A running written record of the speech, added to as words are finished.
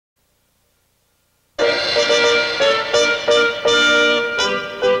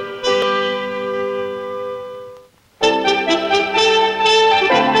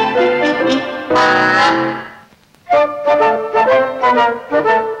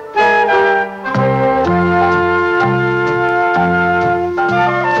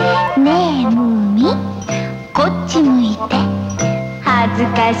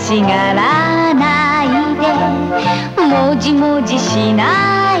かしがらないで、もじもじし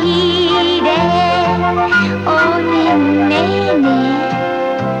ないで、おねんねんね。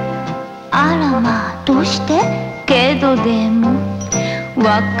あらまあ、どうしてけどでも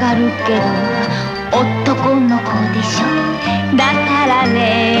わかるけど男の子でしょ。だからね、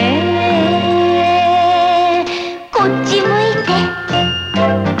こっち向いて。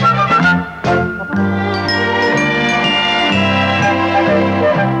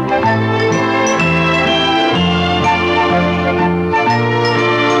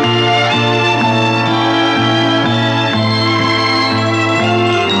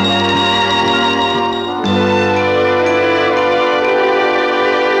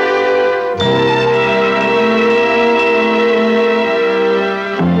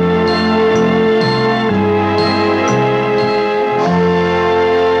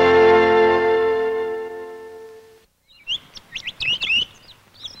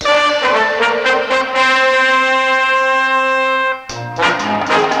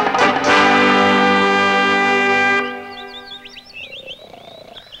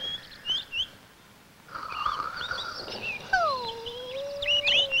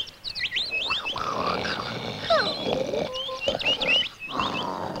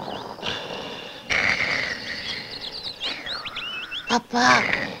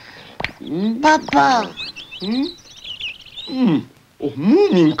パパ。お、ム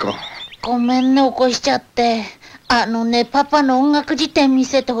ーミンか。ごめんね、起こしちゃって。パパの音楽辞典見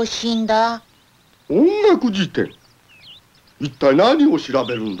せてほしいんだ。音楽辞典？一体何を調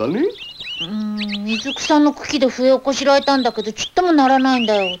べるんだね？水草の茎で笛をこしらえたんだけどちっともならないん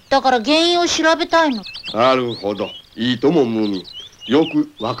だよ。だから原因を調べたいの。なるほど。いいとも、ムーミン。よ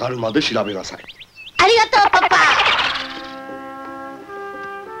くわかるまで調べなさい。ありがとう、パパ。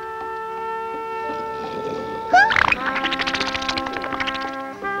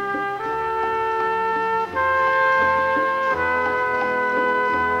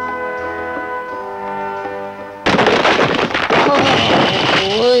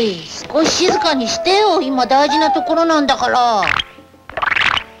おい、少し静かにしてよ。今大事なところなんだから。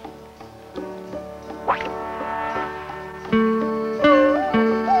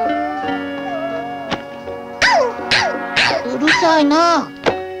うるさいな。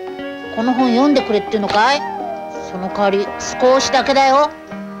この本読んでくれっていうのかい？その代わり少しだけだよ。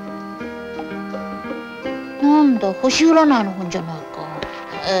なんだ、星占いの本じゃない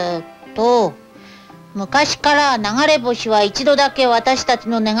か。昔から流れ星は一度だけ私たち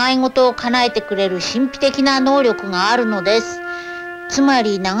の願い事を叶えてくれる神秘的な能力があるのです。つま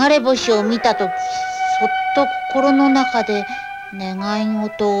り流れ星を見たとき、そっと心の中で願い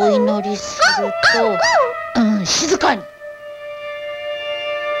事をお祈りすると、静かに。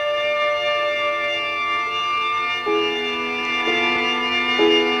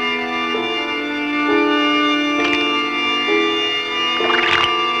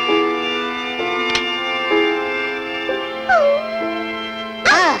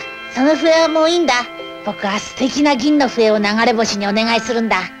その笛はもういいんだ。僕は素敵な銀の笛を流れ星にお願いするん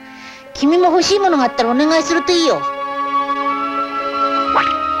だ。君も欲しいものがあったらお願いするといいよ。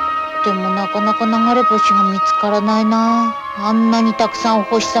でもなかなか流れ星が見つからないな。あんなにたくさんお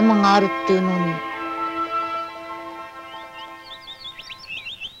星様があるっていうのに。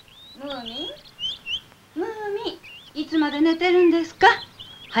ムーミン、いつまで寝てるんですか？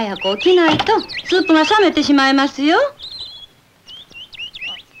早く起きないとスープが冷めてしまいますよ。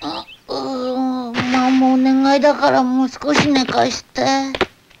ママお願いだからもう少し寝かして。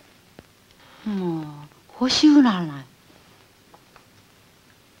もう星占い。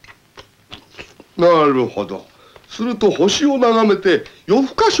なるほど。すると星を眺めて夜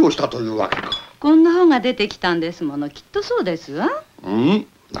更かしをしたというわけか。こんな本が出てきたんですもの。きっとそうですわ。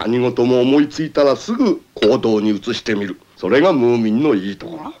何事も思いついたらすぐ行動に移してみる。それがムーミンのいいと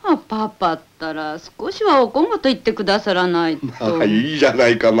ころ。パパったら少しはおこごと言ってくださらないと。いいじゃな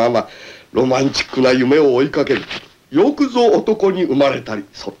いか、ママ。ロマンチックな夢を追いかける。よくぞ男に生まれたり、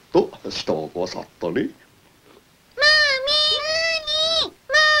そっと人をこそっとね。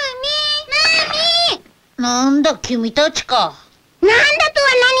なんだ君たちか。なんだとは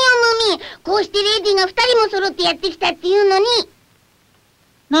何よ、ムーミン。こうしてレディーが2人も揃ってやってきたっていうのに。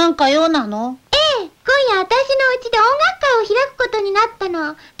なんか用なの？ええ、今夜私の家で音楽会を開くことになったの。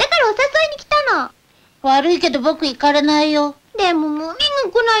だからお誘いに来たの。悪いけど僕行かれないよ。でもムーミンが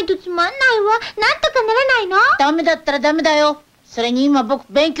来ないとつまんないわ。なんとかならないの？ダメだったらダメだよ。それに今僕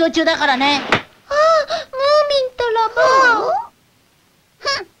勉強中だからね。ムーミンったらもう。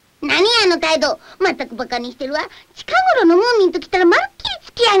何あの態度。まったくバカにしてるわ。近頃のムーミンと来たらまるっきり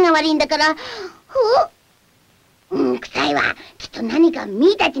付き合いが悪いんだから。臭いわ。きっと何かミ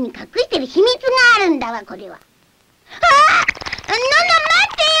ーたちに隠してる秘密があるんだわ、これは。待っ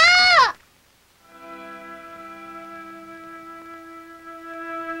てよ。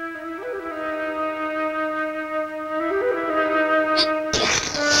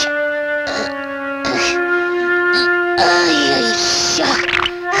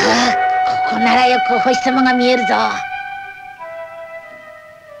ここならよくお星様が見えるぞ。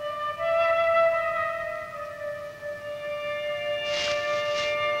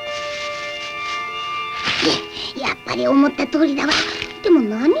やっぱり思った通りだわ。でも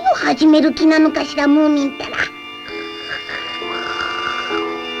何を始める気なのかしら、ムーミンったら。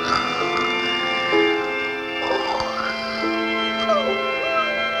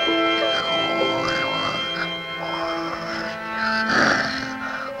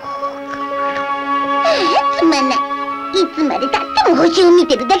つまんない。いつまでたっても星を見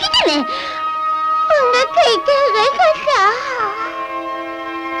てるだけじゃね。お腹痛いが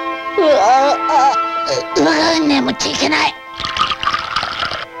か眠っちゃいけない。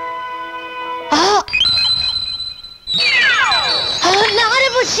流れ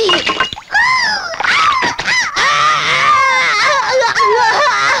星。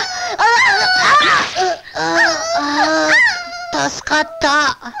助かっ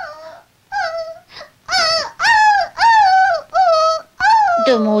た。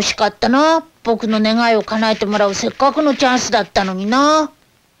でも惜しかったな。僕の願いを叶えてもらうせっかくのチャンスだったのにな。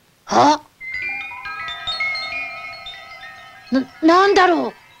なんだろ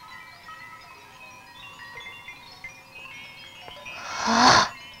う。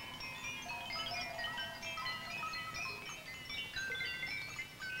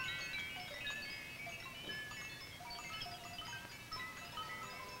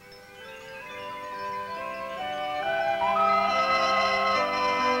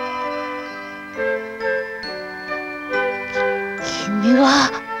君は。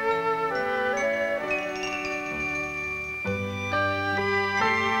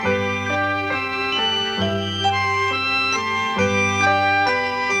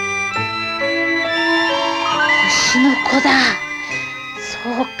星の子だ。そ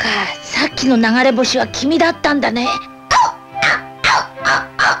うか、さっきの流れ星は君だったんだね。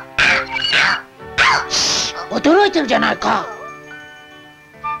驚いてるじゃないか。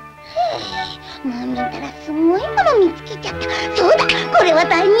ムーミンったらすごいもの見つけちゃった。そうだ、これは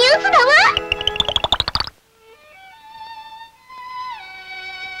大ニュースだわ。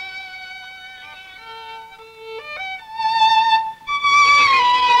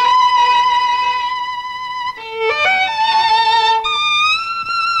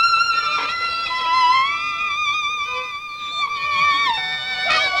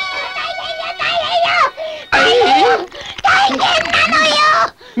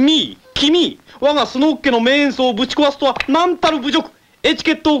君、我がスノーッケの名演奏をぶち壊すとは何たる侮辱。エチ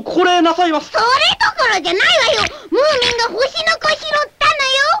ケットを心得なさいます。それどころじゃないわよ。ムーミンが星の子拾った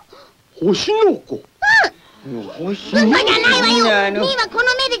のよ。星の子。嘘じゃないわよ。ミーはこの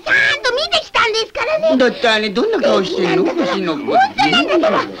目でちゃんと見てきたんですからね。だってあれどんな顔してんの、星の子。本当なんだ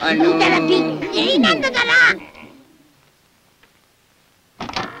から。見たらびっくりなんだから。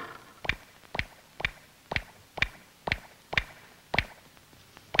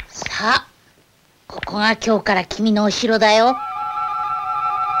さあ、ここが今日から君のお城だよ。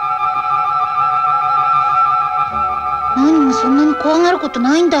何もそんなに怖がること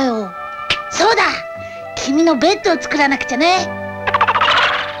ないんだよ。そうだ、君のベッドを作らなくちゃね。さ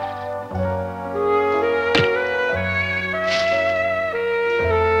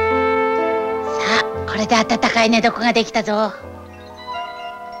あ、これで暖かい寝床ができたぞ。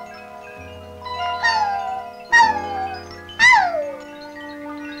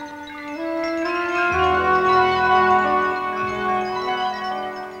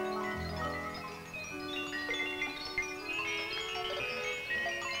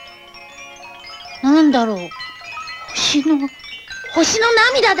なんだろう。星の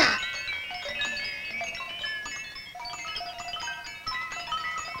涙だ。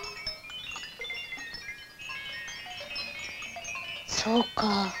そう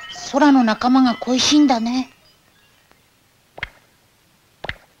か、空の仲間が恋しいんだね。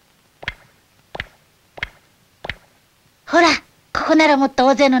ほら、ここならもっと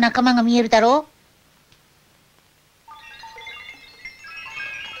大勢の仲間が見えるだろ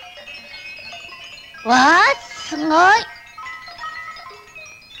う。わあ、すごい。ほ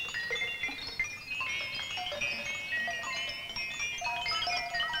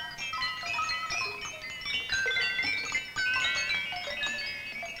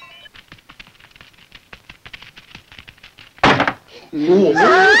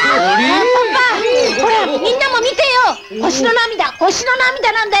ら、みんなも見て。星の涙、星の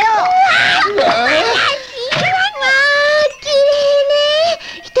涙なんだよ。まあ、綺麗ね。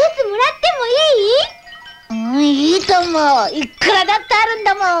一つもらってもいい？いいと思う。いくらだってあるん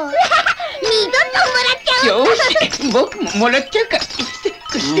だもん。二度ともらっちゃう。よし、僕ももらっちゃうか。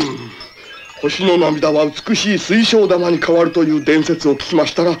星の涙は美しい水晶玉に変わるという伝説を聞きま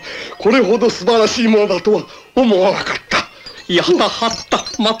したが、これほど素晴らしいものだとは思わなかった。やったはった、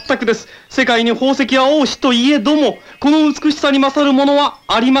全くです。世界に宝石は多しといえども、この美しさに勝るものは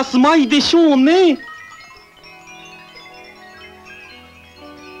ありますまいでしょうね。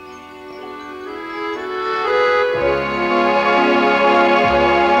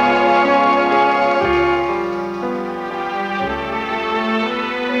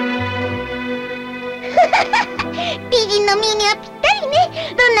美人のミーにはぴったり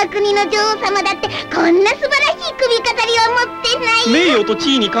ね。どんな国の女王様だってこんな素晴らしい首飾りを持ってない。名誉と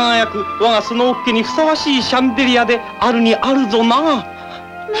地位に輝く我がスノー家にふさわしいシャンデリアであるにあるぞな。まる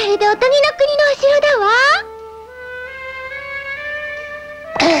でおとぎの国のお城だわ。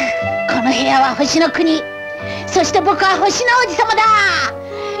この部屋は星の国。そして僕は星の王子様だ。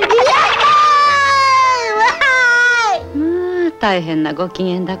大変なご機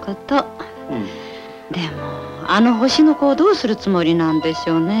嫌だこと。でもあの星の子をどうするつもりなんでし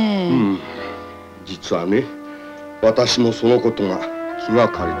ょうね。実はね、私もそのことが気が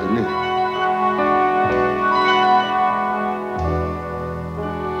かりでね。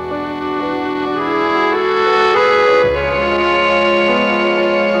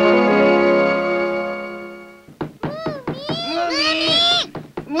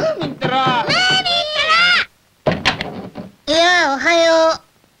ムーミンったら。いや、おはよう。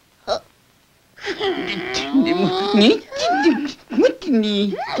でもね、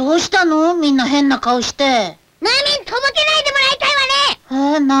どうしたの？みんな変な顔して。ムーミン、とぼけないでもらいたい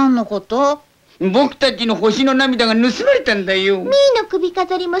わね。何のこと？僕たちの星の涙が盗まれたんだよ。ミーの首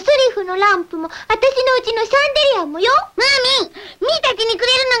飾りもスリフのランプも私のうちのシャンデリアもよ。ムーミン、ミーたちにく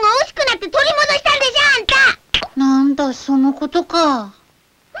れるのが惜しくなって取り戻したんでしょ、あんた。なんだ、そのことか。まあ、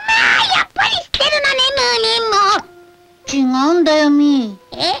やっぱり知ってるのね、ムーミンも。違うんだよ、ミ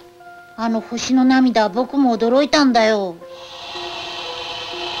ー。え？あの星の涙は僕も驚いたんだよ。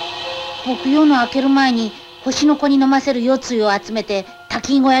僕夜の明ける前に星の子に飲ませる夜露を集めて焚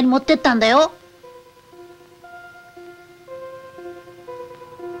き小屋に持ってったんだよ。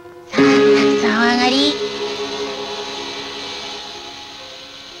さあ上がり。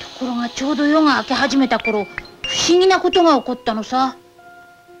ところがちょうど夜が明け始めた頃、不思議なことが起こったのさ。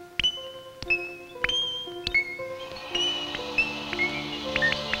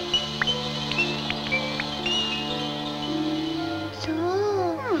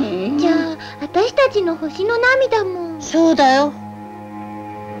じゃあ私たちの星の涙も。そうだよ。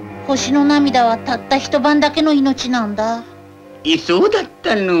星の涙はたった一晩だけの命なんだ。そうだっ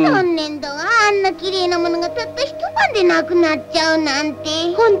たの。残念だわ。あんな綺麗なものがたった一晩でなくなっちゃうなんて。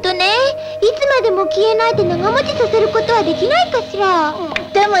ほんとね。いつまでも消えないで長持ちさせることはできないかしら。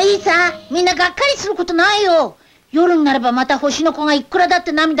でもいいさ。みんながっかりすることないよ。夜になればまた星の子がいくらだっ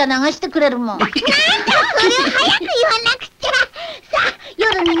て涙流してくれるもん。なんだ、それを早く言わなくちゃ。さあ、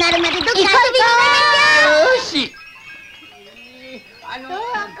夜になるまでどっか遊びに行かなよし。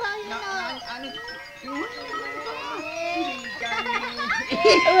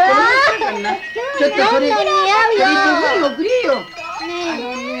ちょっとそれ似合うよ。送れよ。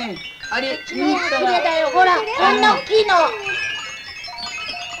あれ見に行ったら。だよ、ほら、こんな大きいの。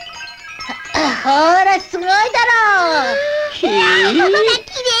ほら、すごいだろう。綺麗でしょ、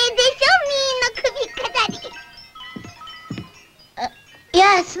ミーの首飾り。い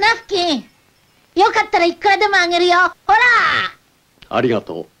や、スナフキン。よかったらいくらでもあげるよ。ほら。ありが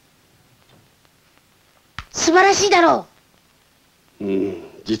と素晴らしいだろう。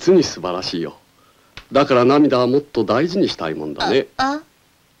実に素晴らしいよ。だから涙はもっと大事にしたいもんだね。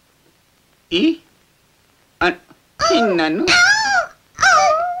変なの？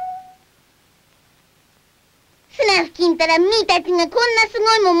スナフキンたらミーたちがこんなす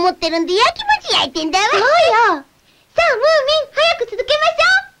ごいもん持ってるんで焼きもち焼いてんだわ。そうよ。さあ、ムーミン、早く続けまし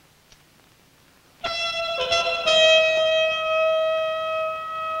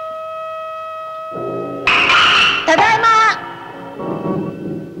う。ただいま。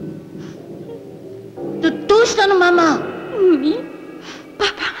どうしたの、ママ？ムーミン、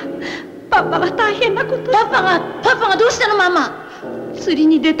パパが大変なこと。パパがどうしたの、ママ？釣り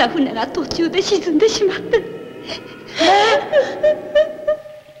に出た船が途中で沈んでしまって。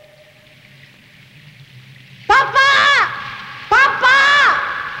パパ！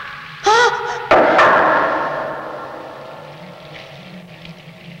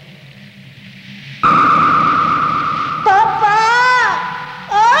パ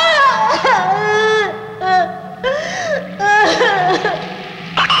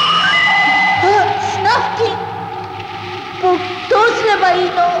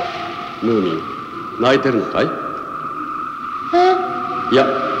ムーミン、泣いてるのかい？いや、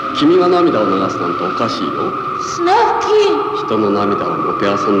君が涙を流すなんておかしいよ。スナフキン。人の涙をもて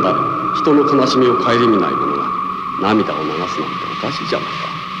あそんだり、人の悲しみを顧みない者が涙を流すなんておかしいじゃないか。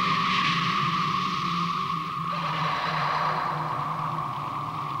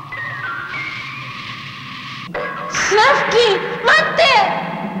スナフキン、待って！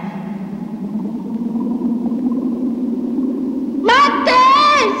待って！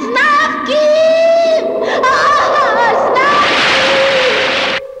スナフキン！ああ、スナフ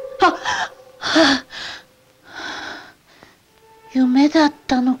キン！はあ、夢だっ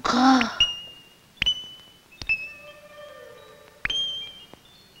たのか。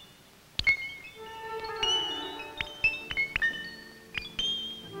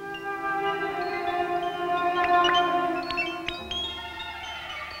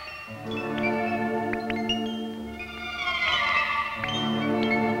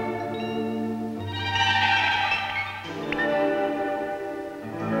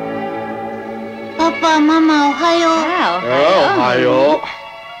パパ、ママ、おはよう。おはよ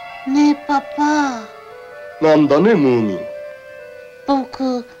う。ねえ、パパ。なんだね、ムーミン。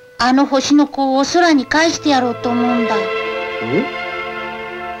僕、あの星の子をお空に返してやろうと思うんだ。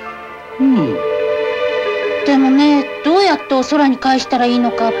でもね、どうやってお空に返したらいい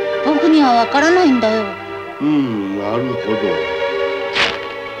のか、僕にはわからないんだよ。なるほど。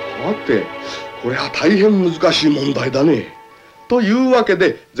さて、これは大変難しい問題だね。というわけ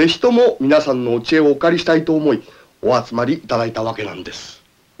で、ぜひとも皆さんのお知恵をお借りしたいと思い、お集まりいただいたわけなんです。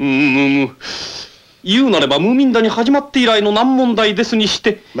言うなればムーミン谷始まって以来の難問題ですにし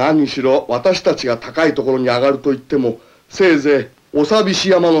て。何しろ私たちが高いところに上がると言っても、せいぜいお寂し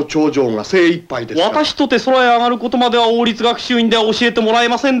山の頂上が精一杯ですから。私とて空へ上がることまでは王立学習院では教えてもらえ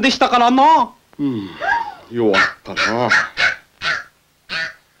ませんでしたからな。弱ったな。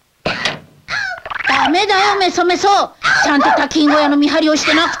ダメだよ、メソメソ。ちゃんと焚き小屋の見張りをし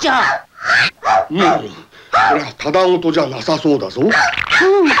てなくちゃ。これはただごとじゃなさそうだぞ。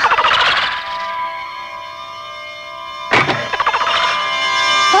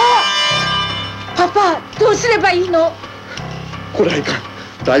パパ、どうすればいいの？これはいかん。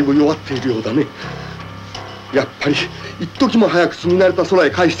だいぶ弱っているようだね。やっぱり一時も早く住み慣れた空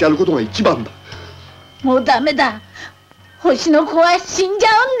へ返してやることが一番だ。もうダメだ。星の子は死んじゃ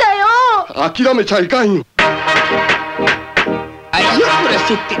うんだよ。諦めちゃいかんよ。よっくら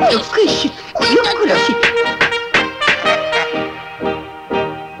せってよっくらしよっくらせ。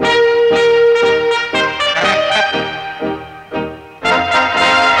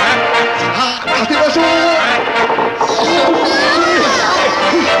立てましょう。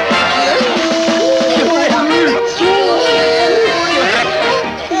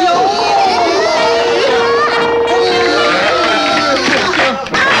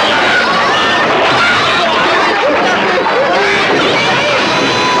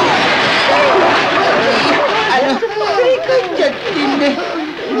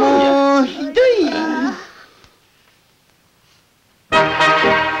もうひどい。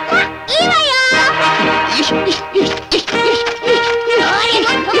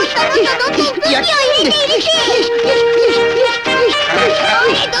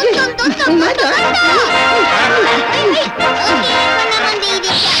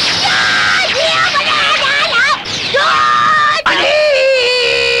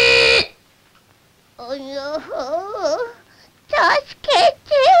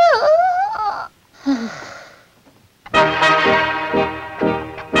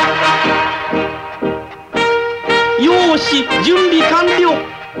よし、準備完了。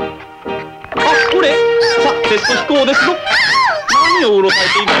これさあ、テスト飛行ですぞ。何をうろたえ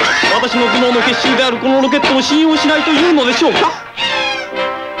ている。私の頭脳の結集であるこのロケットを信用しないというのでしょうか。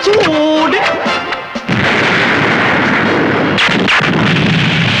それ。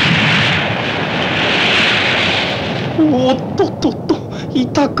おっとっとっと、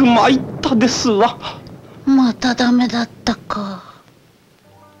痛く参ったですわ。またダメだったか。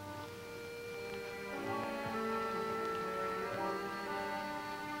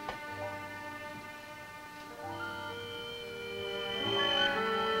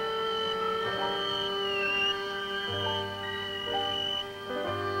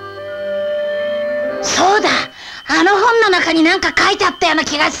そうだ、あの本の中になんか書いてあったような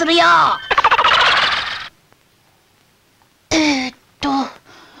気がするよ。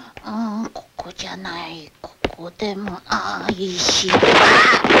ここじゃない、ここでもいいし。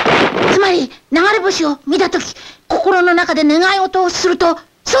つまり流れ星を見たとき、心の中で願い事をすると、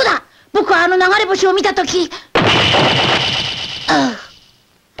そうだ、僕はあの流れ星を見たとき、パパ、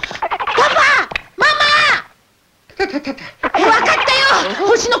ママ、分かったよ、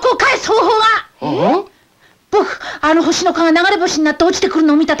星の子を返そう。星の子が流れ星になって落ちてくる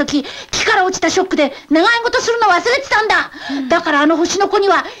のを見た時、木から落ちたショックで願い事するの忘れてたんだ。だからあの星の子に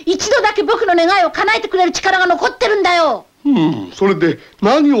は一度だけ僕の願いを叶えてくれる力が残ってるんだよ。それで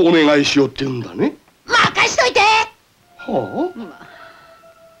何をお願いしようって言うんだね。任しといて。はあ。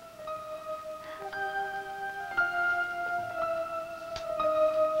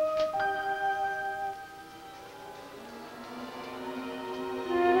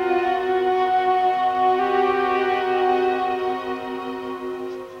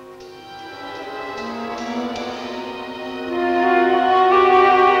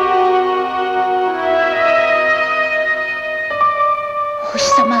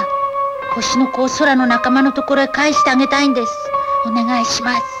星の子を空の仲間のところへ返してあげたいんです。お願いし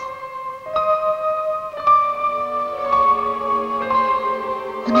ます。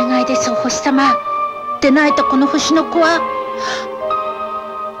お願いです、お星様。でないとこの星の子は。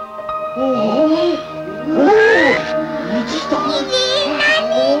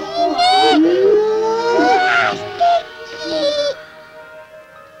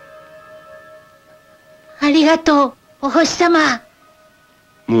ありがとう、お星様。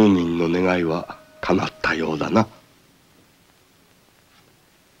ムーミンの願いは叶ったようだな。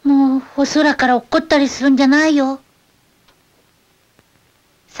もうお空から落っこったりするんじゃないよ。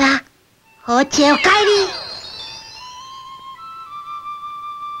さあ、お家へお帰り。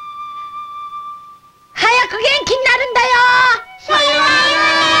早く元気になるんだよ。さようなら。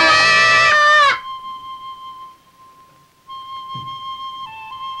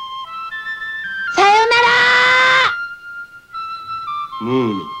さようなら。ムー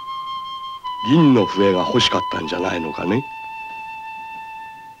ミン、銀の笛が欲しかったんじゃないのかね。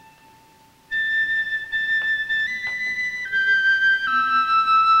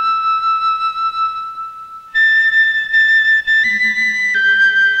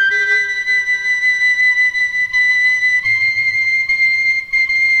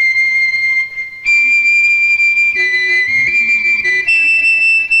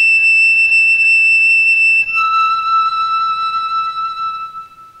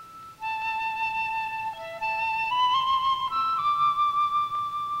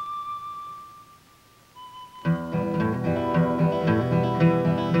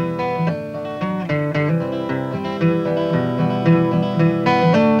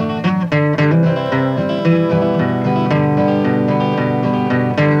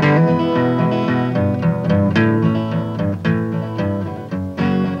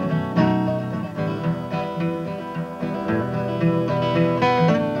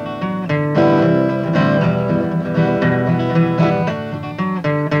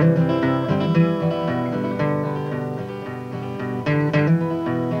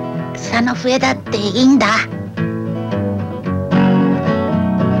草の笛だっていいんだ。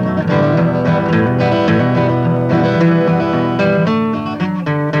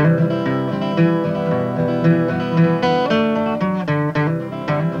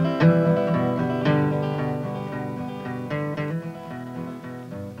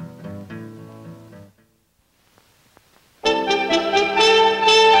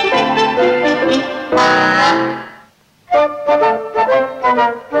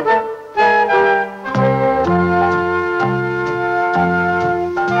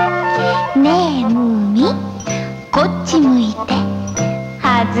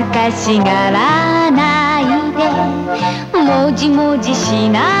しがらないで、もじもじし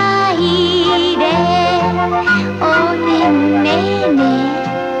ないで、おねんねね。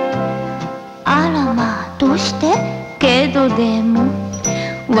あらまあ、どうして？けどでも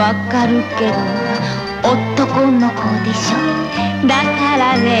わかるけど、男の子でしょ。だか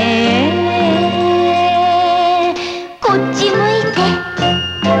らね